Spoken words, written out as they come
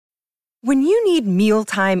When you need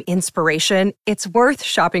mealtime inspiration, it's worth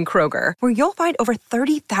shopping Kroger, where you'll find over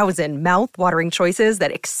 30,000 mouth-watering choices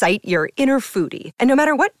that excite your inner foodie. And no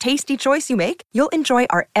matter what tasty choice you make, you'll enjoy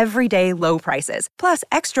our everyday low prices, plus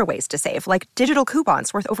extra ways to save, like digital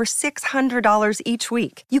coupons worth over $600 each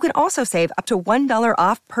week. You can also save up to $1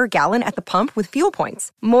 off per gallon at the pump with fuel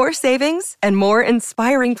points. More savings and more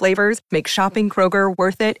inspiring flavors make shopping Kroger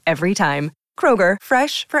worth it every time. Kroger,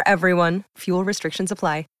 fresh for everyone. Fuel restrictions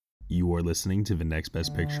apply. You are listening to the Next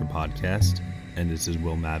Best Picture podcast, and this is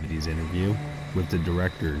Will Mavity's interview with the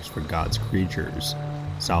directors for God's Creatures,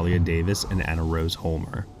 Salea Davis and Anna Rose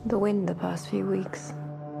Holmer. The wind the past few weeks,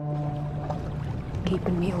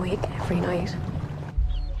 keeping me awake every night.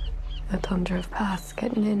 The thunder of paths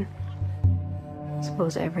getting in.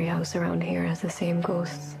 Suppose every house around here has the same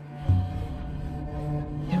ghosts.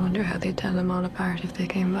 You wonder how they'd tell them all apart if they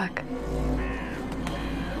came back.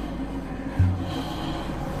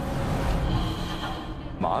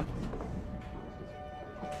 Mom?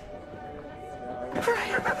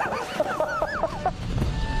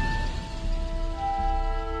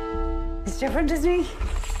 It's different, isn't he?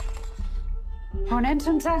 Own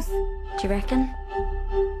entrance house. Do you reckon?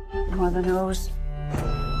 Mother knows.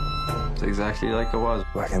 It's exactly like it was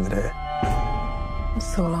back in the day.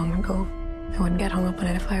 So long ago. I wouldn't get hung up on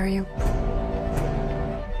it if I were you.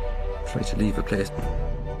 Try to leave a place,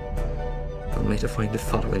 only to find it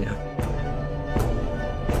following you.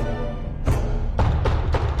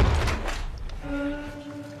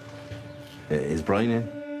 Is Brian in?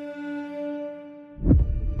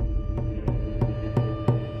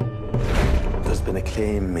 There's been a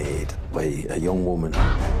claim made by a young woman.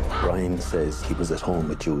 Brian says he was at home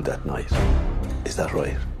with you that night. Is that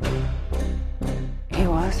right? He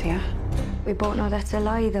was, yeah. We both know that's a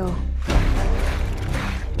lie, though.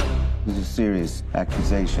 It's a serious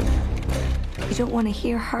accusation. You don't want to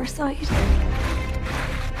hear her side?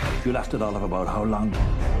 You lasted all of about how long?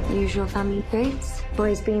 Usual family traits.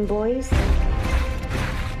 Boys being boys.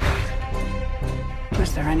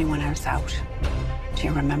 Was there anyone else out? Do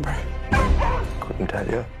you remember? Couldn't tell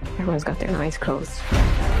you. Everyone's got their eyes closed.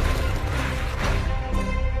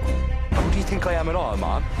 Who do you think I am at all,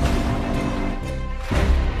 Mom?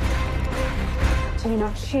 Do you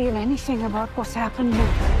not feel anything about what's happened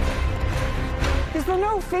now? Is there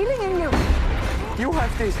no feeling in you? You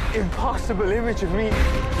have this impossible image of me.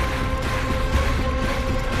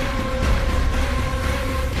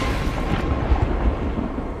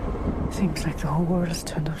 Seems like the whole world has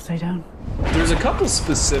turned upside down. There's a couple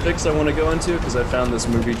specifics I want to go into because I found this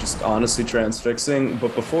movie just honestly transfixing.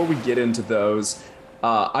 But before we get into those,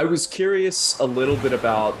 I was curious a little bit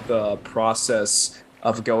about the process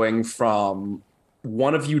of going from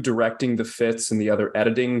one of you directing the fits and the other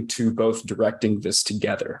editing to both directing this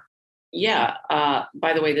together. Yeah.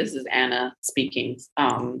 By the way, this is Anna speaking,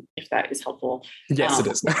 if that is helpful. Yes, it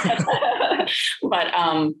is. But,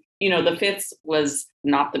 the fits was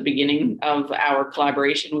not the beginning of our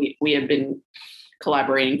collaboration. We had been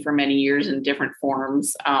collaborating for many years in different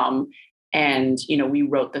forms. And we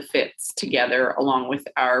wrote the fits together along with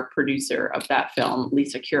our producer of that film,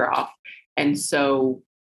 Lisa Kuroff. And so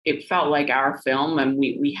it felt like our film, and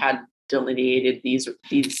we had delineated these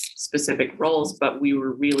specific roles, but we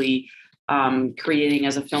were really creating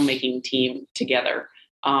as a filmmaking team together.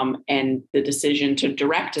 And the decision to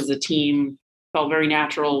direct as a team felt very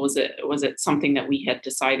natural. Was it something that we had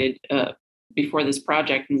decided before this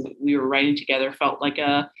project and we were writing together? Felt like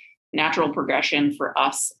a natural progression for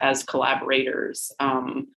us as collaborators.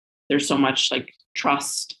 There's so much like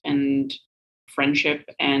trust and friendship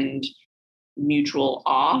and mutual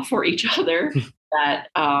awe for each other that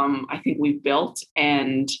I think we've built.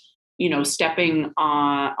 And stepping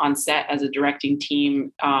on set as a directing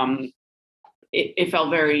team, it felt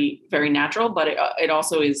very, very natural, but it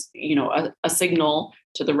also is, a signal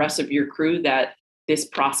to the rest of your crew that this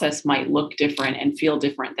process might look different and feel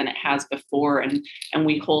different than it has before. And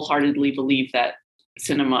we wholeheartedly believe that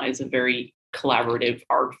cinema is a very collaborative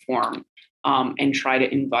art form, and try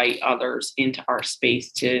to invite others into our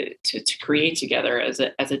space to create together as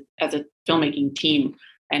a filmmaking team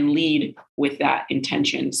and lead with that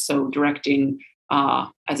intention. So directing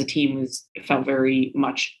as a team felt very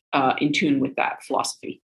much in tune with that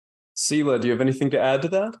philosophy. Sela, do you have anything to add to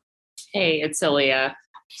that? Hey, it's Salea.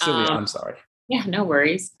 I'm sorry. Yeah, no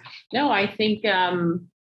worries. No, I think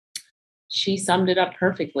she summed it up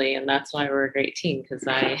perfectly, and that's why we're a great team. Because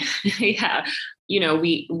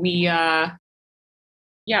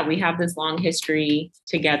we have this long history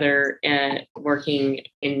together, working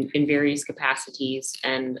in various capacities,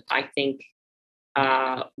 and I think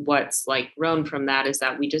what's like grown from that is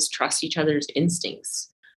that we just trust each other's instincts.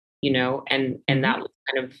 and that was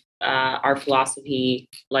kind of our philosophy.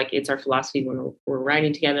 Like, it's our philosophy when we're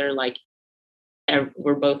writing together. Like,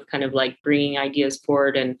 we're both kind of like bringing ideas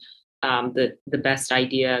forward, and the best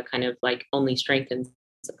idea kind of like only strengthens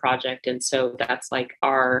the project. And so that's like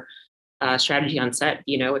our strategy on set.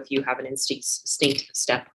 If you have an instinct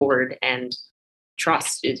step forward, and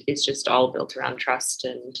trust, it's just all built around trust.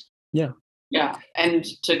 And yeah. And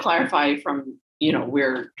to clarify, from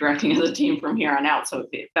we're directing as a team from here on out, so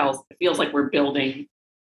it feels like we're building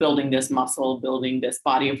this muscle, building this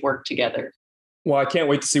body of work together. Well, I can't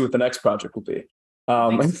wait to see what the next project will be.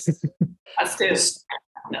 Us too.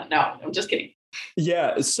 No, I'm just kidding.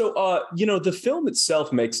 Yeah. So, the film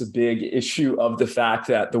itself makes a big issue of the fact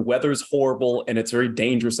that the weather's horrible and it's very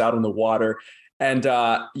dangerous out on the water. And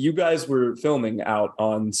you guys were filming out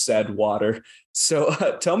on said water. So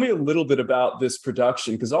tell me a little bit about this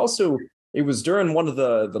production, because also it was during one of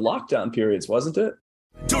the lockdown periods, wasn't it?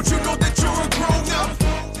 Don't you know that you're a grown-up?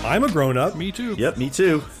 I'm a grown-up. Me too. Yep, me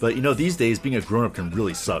too. But these days being a grown-up can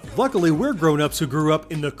really suck. Luckily, we're grown-ups who grew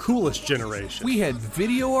up in the coolest generation. We had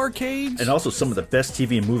video arcades. And also some of the best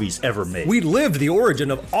TV and movies ever made. We lived the origin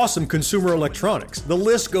of awesome consumer electronics. The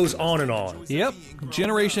list goes on and on. Yep,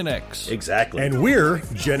 Generation X. Exactly. And we're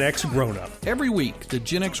Gen X grown-up. Every week, the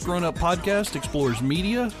Gen X Grown Up podcast explores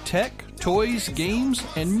media, tech, toys, games,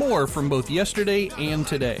 and more from both yesterday and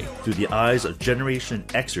today. Through the eyes of Generation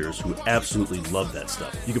Xers who absolutely love that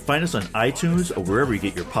stuff. You can find us on iTunes or wherever you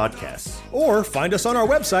get your podcasts. Or find us on our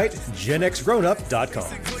website,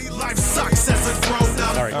 genxgrownup.com. Life sucks as a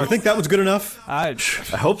grown-up. All right, you think that was good enough? I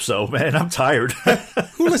hope so, man. I'm tired.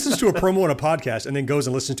 Who listens to a promo on a podcast and then goes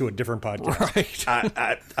and listens to a different podcast? Right.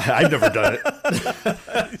 I've never done it.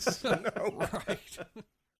 Right.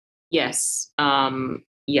 Yes.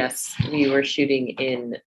 Yes, we were shooting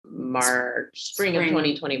in spring of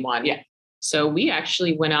 2021. Yeah. So we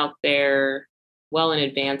actually went out there well in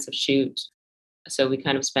advance of shoot. So we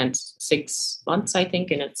kind of spent 6 months, I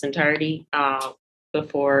think, in its entirety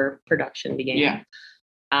before production began. Yeah.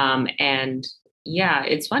 And yeah,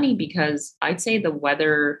 it's funny because I'd say the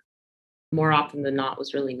weather more often than not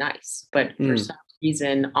was really nice. But for some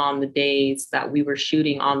reason, on the days that we were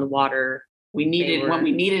shooting on the water, when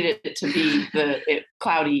we needed it to be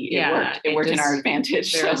cloudy, it worked in our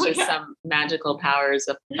advantage. There was just some magical powers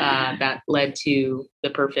of, that led to the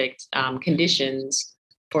perfect conditions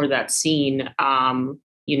for that scene.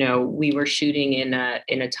 We were shooting in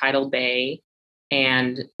a tidal bay,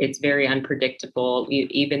 and it's very unpredictable.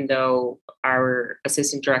 Even though our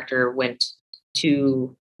assistant director went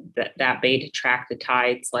to that bay to track the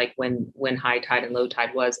tides, like when high tide and low tide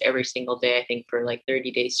was every single day, I think for like 30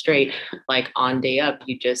 days straight, like on day up,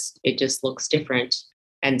 it just looks different.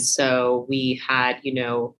 And so we had,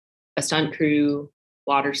 a stunt crew,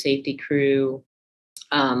 water safety crew,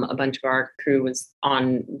 a bunch of our crew was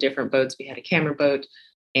on different boats. We had a camera boat,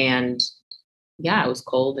 and yeah, it was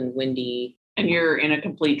cold and windy. And you're in a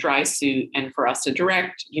complete dry suit. And for us to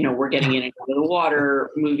direct, we're getting in and out of the water,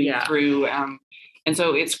 moving through. And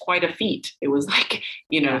so it's quite a feat. It was like,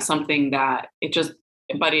 something that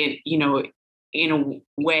but in a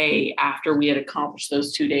way, after we had accomplished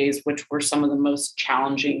those 2 days, which were some of the most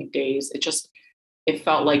challenging days, it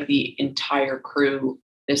felt like the entire crew,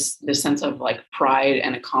 this sense of like pride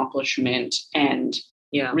and accomplishment, and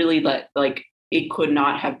really like it could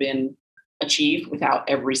not have been achieved without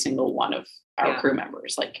every single one of our crew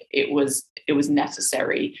members. Like it was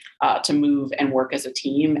necessary to move and work as a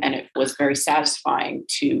team, and it was very satisfying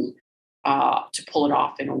to pull it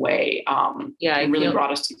off in a way. It really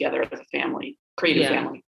brought us together as a family, creative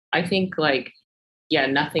family. I think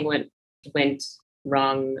nothing went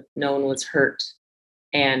wrong. No one was hurt,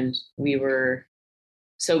 and we were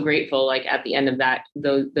so grateful. Like at the end of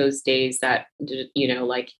those days, that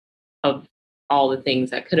like of all the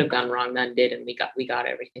things that could have gone wrong, none did, and we got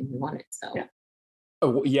everything we wanted. So yeah.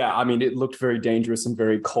 Oh, yeah, I mean, it looked very dangerous and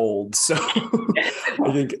very cold. So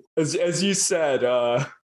I think, as you said,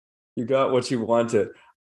 you got what you wanted.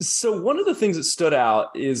 So one of the things that stood out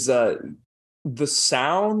is the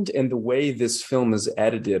sound and the way this film is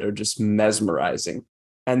edited are just mesmerizing.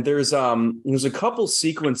 And there's a couple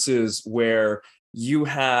sequences where you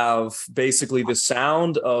have basically the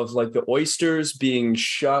sound of like the oysters being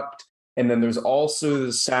shucked, and then there's also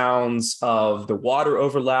the sounds of the water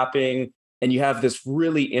overlapping. And you have this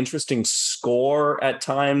really interesting score at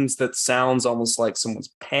times that sounds almost like someone's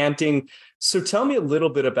panting. So tell me a little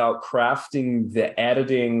bit about crafting the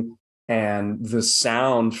editing and the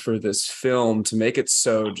sound for this film to make it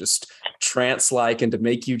so just trance-like and to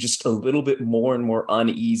make you just a little bit more and more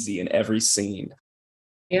uneasy in every scene.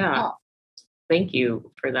 Yeah. thank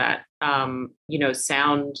you for that.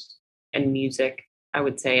 Sound and music, I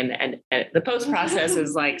would say, and the post process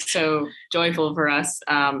is like so joyful for us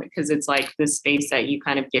because it's like this space that you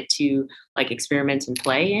kind of get to like experiment and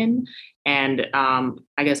play in. And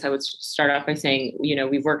I guess I would start off by saying,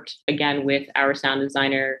 we've worked again with our sound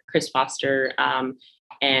designer, Chris Foster,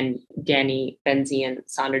 and Danny Benzie and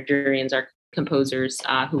Sandra Jurians, our composers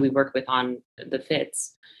who we work with on the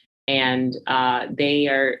Fits. And they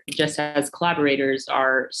are, just as collaborators,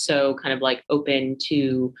 are so kind of like open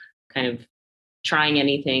to kind of trying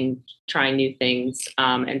anything, trying new things.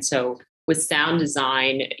 And so with sound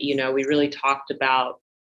design, we really talked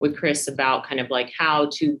with Chris about kind of like how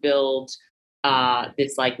to build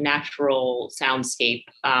this like natural soundscape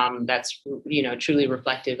that's, truly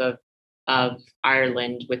reflective of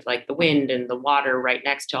Ireland, with like the wind and the water right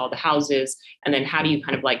next to all the houses. And then how do you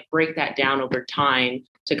kind of like break that down over time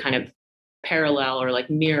to kind of parallel or like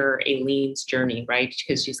mirror Aileen's journey, right?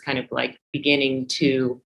 Because she's kind of like beginning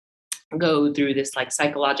to go through this like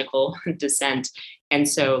psychological descent. And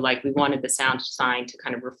so like we wanted the sound design to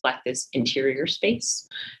kind of reflect this interior space.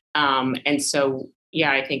 And so,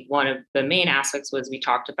 yeah, I think one of the main aspects was we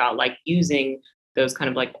talked about like using those kind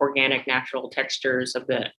of like organic, natural textures of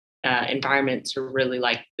the environment to really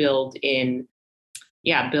like build the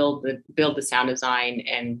sound design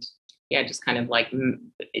and just kind of like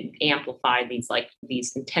amplify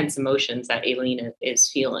these intense emotions that Aileen is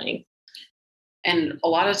feeling. And a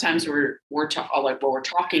lot of times what we're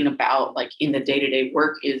talking about like in the day-to-day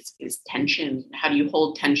work is tension. How do you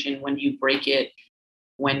hold tension? When do you break it?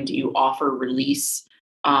 When do you offer release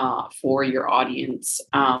for your audience?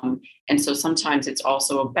 And so sometimes it's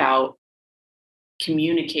also about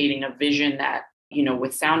communicating a vision that,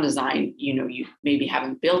 with sound design, you maybe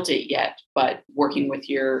haven't built it yet, but working with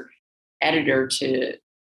your editor to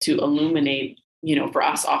illuminate, for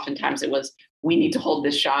us, oftentimes it was, we need to hold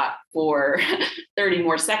this shot for 30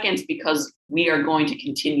 more seconds because we are going to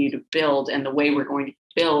continue to build. And the way we're going to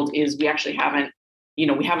build is we actually haven't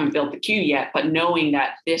built the cue yet, but knowing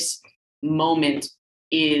that this moment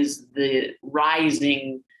is the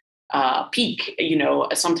rising peak,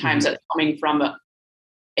 sometimes it's coming from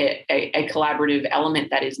a collaborative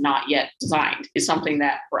element that is not yet designed, is something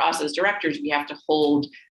that for us as directors, we have to hold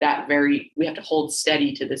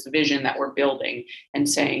steady to this vision that we're building and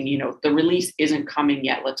saying, the release isn't coming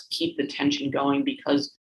yet. Let's keep the tension going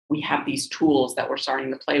because we have these tools that we're starting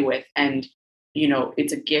to play with. And,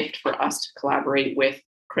 it's a gift for us to collaborate with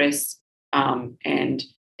Chris and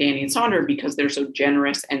Danny and Sandra because they're so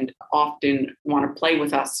generous and often want to play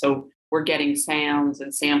with us. So we're getting sounds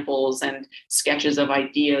and samples and sketches of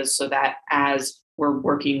ideas so that as we're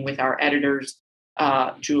working with our editors,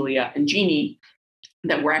 Julia and Jeannie,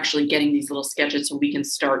 that we're actually getting these little sketches so we can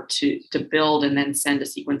start to build and then send a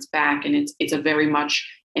sequence back. And it's a very much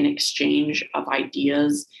an exchange of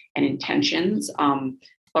ideas and intentions.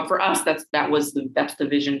 But for us, that's the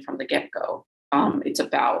vision from the get-go. It's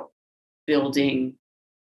about building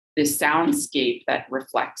this soundscape that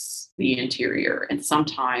reflects the interior. And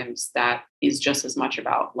sometimes that is just as much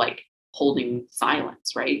about like holding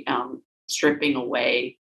silence, right? Stripping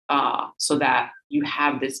away so that you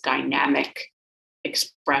have this dynamic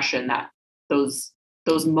expression that those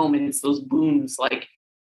moments, those booms, like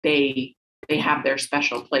they have their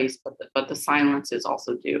special place, but the silences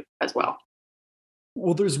also do as well.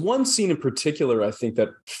 Well, there's one scene in particular, I think,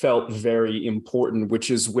 that felt very important, which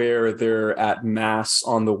is where they're at Mass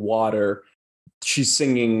on the water. She's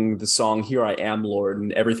singing the song, Here I Am, Lord,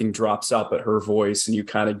 and everything drops out but her voice, and you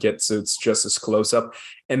kind of get, so it's just this close up.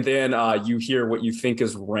 And then you hear what you think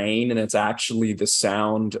is rain, and it's actually the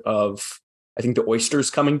sound of, I think, the oysters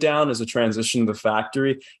coming down as a transition to the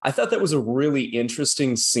factory. I thought that was a really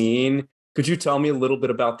interesting scene. Could you tell me a little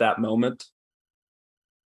bit about that moment?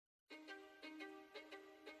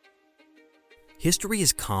 History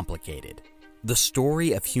is complicated. The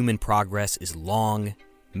story of human progress is long,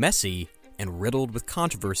 messy, and riddled with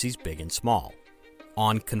controversies big and small.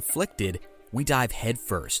 On Conflicted, we dive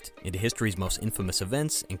headfirst into history's most infamous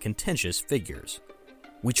events and contentious figures.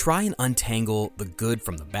 We try and untangle the good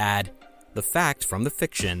from the bad, the fact from the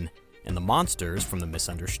fiction, and the monsters from the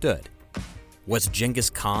misunderstood. Was Genghis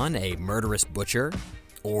Khan a murderous butcher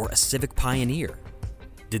or a civic pioneer?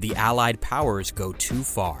 Did the Allied powers go too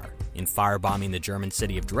far in firebombing the German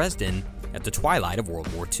city of Dresden at the twilight of World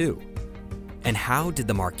War II? And how did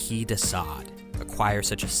the Marquis de Sade acquire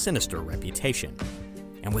such a sinister reputation?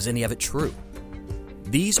 And was any of it true?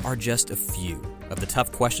 These are just a few of the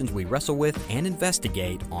tough questions we wrestle with and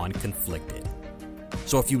investigate on Conflicted.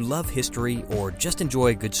 So if you love history or just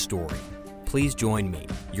enjoy a good story, please join me,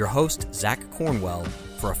 your host, Zach Cornwell,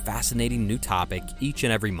 for a fascinating new topic each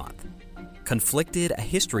and every month. Conflicted, a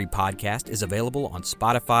history podcast, is available on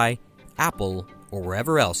Spotify, Apple, or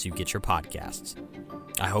wherever else you get your podcasts.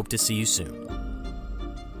 I hope to see you soon.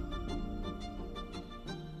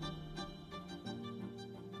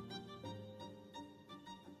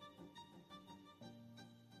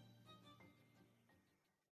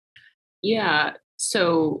 Yeah.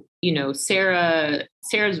 So,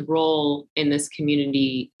 Sarah's role in this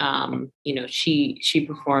community, she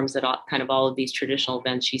performs at all of these traditional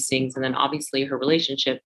events. She sings, and then obviously her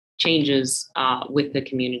relationship changes with the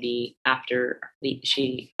community after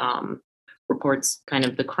she reports kind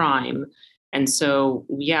of the crime. And so,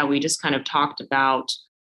 we just kind of talked about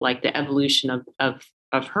like the evolution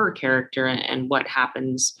of her character and what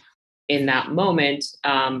happens in that moment.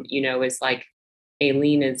 Is like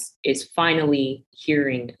Aileen is finally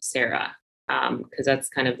hearing Sarah, because that's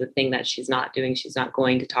kind of the thing that she's not doing. She's not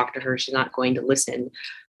going to talk to her. She's not going to listen.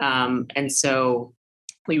 And so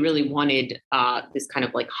we really wanted this kind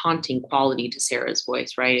of like haunting quality to Sarah's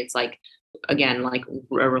voice, right? It's like, again, like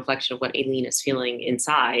a reflection of what Aileen is feeling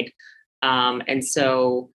inside. And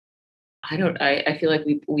so I feel like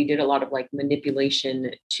we did a lot of like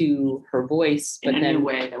manipulation to her voice, but in a then new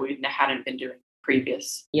way that we hadn't been doing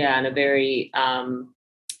previous. Yeah, in a very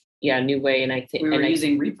new way. And I think we were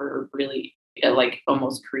using reverb, really like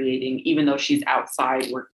almost creating, even though she's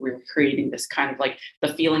outside, we're creating this kind of like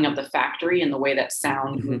the feeling of the factory, and the way that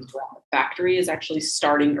sound moves around the factory is actually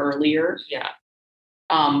starting earlier. Yeah.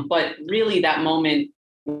 But really that moment,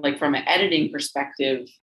 like from an editing perspective,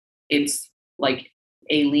 it's like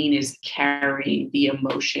Aileen is carrying the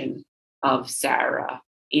emotion of Sarah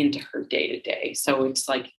into her day-to-day. So it's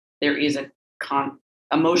like there is a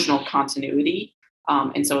emotional continuity.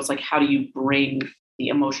 And so it's like, how do you bring the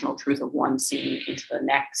emotional truth of one scene into the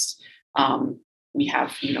next? We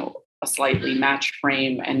have, a slightly matched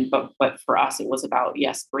frame, but for us, it was about,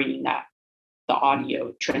 bringing the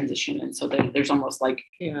audio transition. And so there's almost like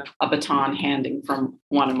a baton handing from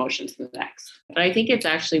one emotion to the next. But I think it's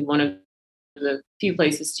actually one of the few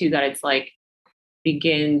places too that it's like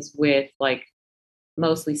begins with like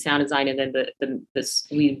mostly sound design, and then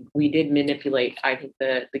we did manipulate, I think,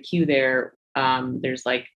 the cue there. There's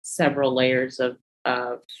like several layers of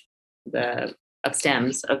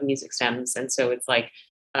stems, of music stems, and so it's like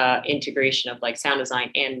integration of like sound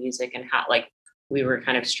design and music, and how like we were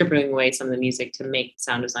kind of stripping away some of the music to make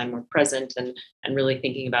sound design more present, and really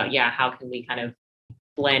thinking about how can we kind of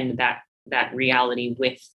blend that reality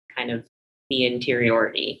with kind of the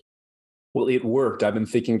interiority. Well, it worked. I've been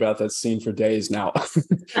thinking about that scene for days now.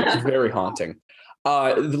 It's very haunting.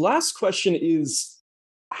 The last question is,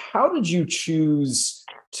 how did you choose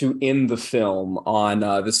to end the film on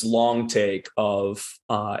this long take of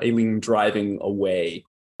Aileen driving away?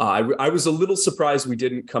 I was a little surprised we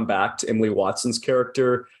didn't come back to Emily Watson's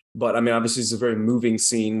character, but I mean, obviously it's a very moving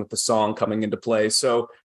scene with the song coming into play. So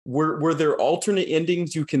were there alternate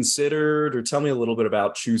endings you considered, or tell me a little bit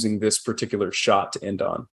about choosing this particular shot to end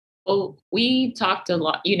on? Well, we talked a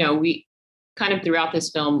lot, we kind of throughout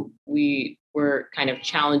this film, we were kind of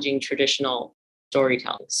challenging traditional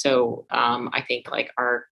storytelling. So I think like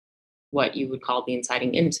what you would call the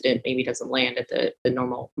inciting incident maybe doesn't land at the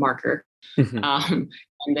normal marker. And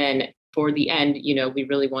then for the end, we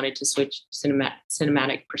really wanted to switch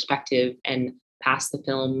cinematic perspective and pass the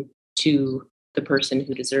film to the person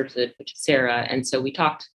who deserves it, which is Sarah. And so we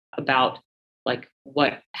talked about like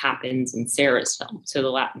what happens in Sarah's film.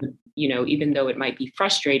 So even though it might be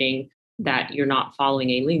frustrating that you're not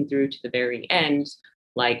following Aileen through to the very end,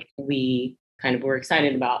 like we kind of were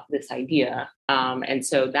excited about this idea. And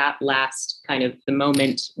so that last kind of the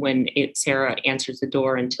moment when Sarah answers the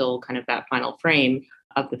door until kind of that final frame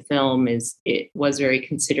of the film it was very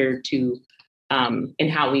considered to in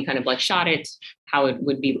how we kind of like shot it, how it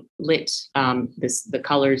would be lit, the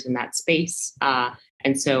colors in that space.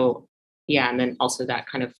 And so, and then also that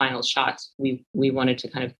kind of final shot, we wanted to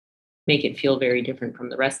kind of make it feel very different from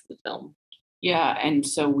the rest of the film. Yeah. And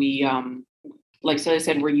so we, like I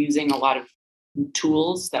said, we're using a lot of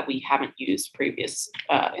tools that we haven't used previous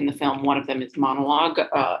in the film. One of them is monologue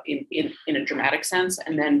in a dramatic sense.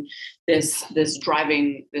 And then this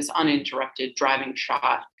uninterrupted driving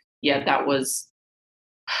shot. Yeah, that was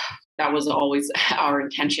always our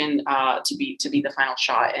intention to be the final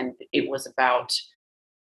shot. And it was about,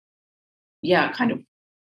 kind of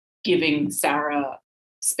giving Sarah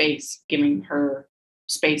space, giving her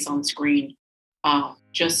space on screen,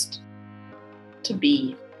 just to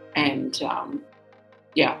be. And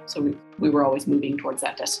so we were always moving towards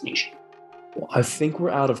that destination. Well, I think we're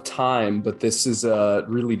out of time, but this is a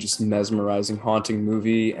really just mesmerizing, haunting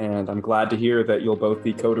movie, and I'm glad to hear that you'll both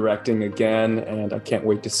be co-directing again, and I can't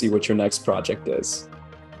wait to see what your next project is.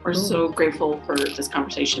 We're so grateful for this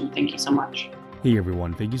conversation. Thank you so much. Hey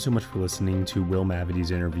everyone, thank you so much for listening to Will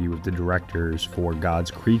Mavity's interview with the directors for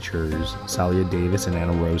God's Creatures, Salea Davis and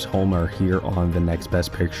Anna Rose Holmer, here on the Next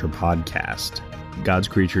Best Picture podcast. God's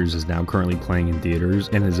Creatures is now currently playing in theaters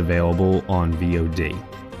and is available on VOD.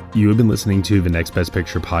 You have been listening to the Next Best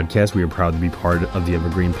Picture podcast. We are proud to be part of the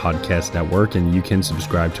Evergreen Podcast Network, and you can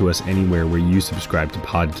subscribe to us anywhere where you subscribe to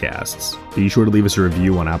podcasts. Be sure to leave us a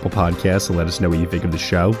review on Apple Podcasts and let us know what you think of the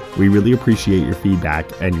show. We really appreciate your feedback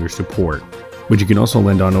and your support, which you can also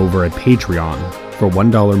lend on over at Patreon. For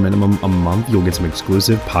 $1 minimum a month, you'll get some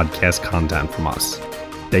exclusive podcast content from us.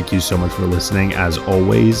 Thank you so much for listening, as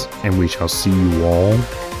always, and we shall see you all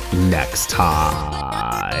next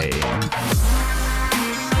time.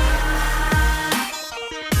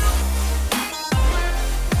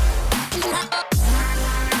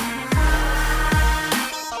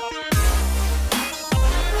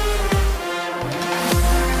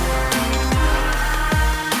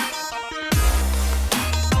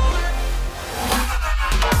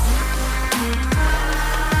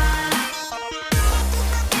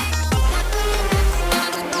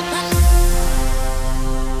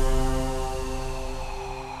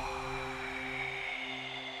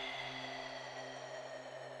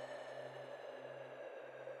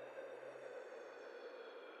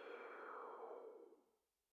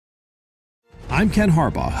 I'm Ken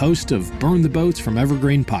Harbaugh, host of Burn the Boats from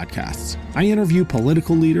Evergreen Podcasts. I interview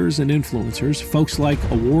political leaders and influencers, folks like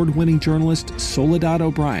award-winning journalist Soledad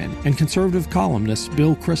O'Brien and conservative columnist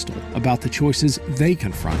Bill Kristol, about the choices they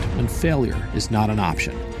confront when failure is not an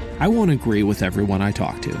option. I won't agree with everyone I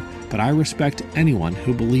talk to, but I respect anyone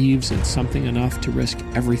who believes in something enough to risk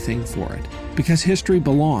everything for it. Because history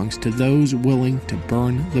belongs to those willing to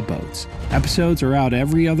burn the boats. Episodes are out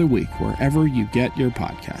every other week wherever you get your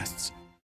podcasts.